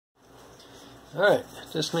Alright,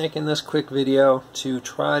 just making this quick video to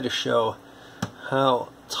try to show how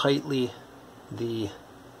tightly let's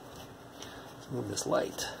move this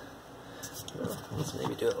light. Let's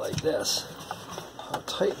maybe do it like this. How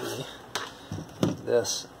tightly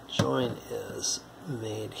this joint is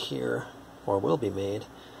made here, or will be made.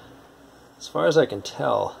 As far as I can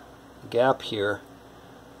tell, the gap here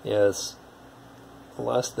is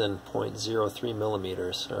less than 0.03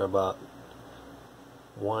 millimeters, or about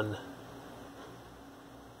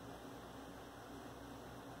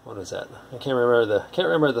what is that? I can't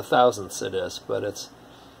remember the thousandths it is, but it's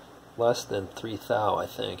less than 3 thou, I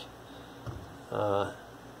think. And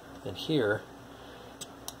here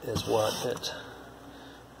is what it.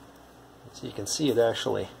 So you can see it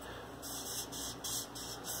actually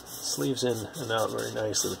sleeves in and out very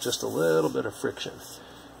nicely with just a little bit of friction.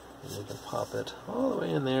 And you can pop it all the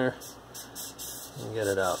way in there and get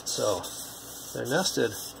it out. So they're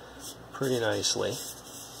nested pretty nicely.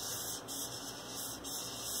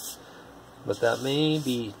 But that may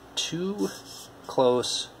be too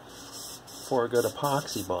close for a good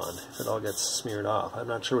epoxy bond if it all gets smeared off. I'm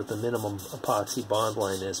not sure what the minimum epoxy bond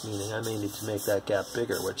line is, meaning I may need to make that gap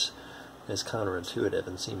bigger, which is counterintuitive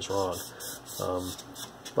and seems wrong.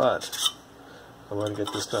 But I want to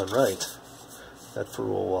get this done right. That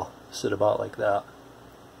ferrule will sit about like that.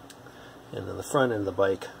 And then the front end of the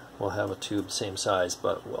bike will have a tube same size,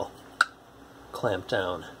 but will clamp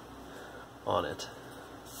down on it.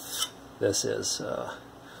 This is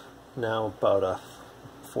now about a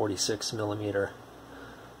 46 millimeter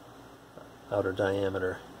outer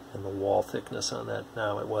diameter, and the wall thickness on that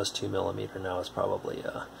now, it was 2 millimeter, now it's probably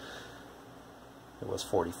it was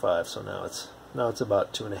 45, so now it's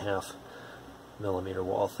about 2.5 millimeter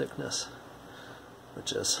wall thickness,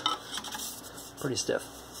 which is pretty stiff.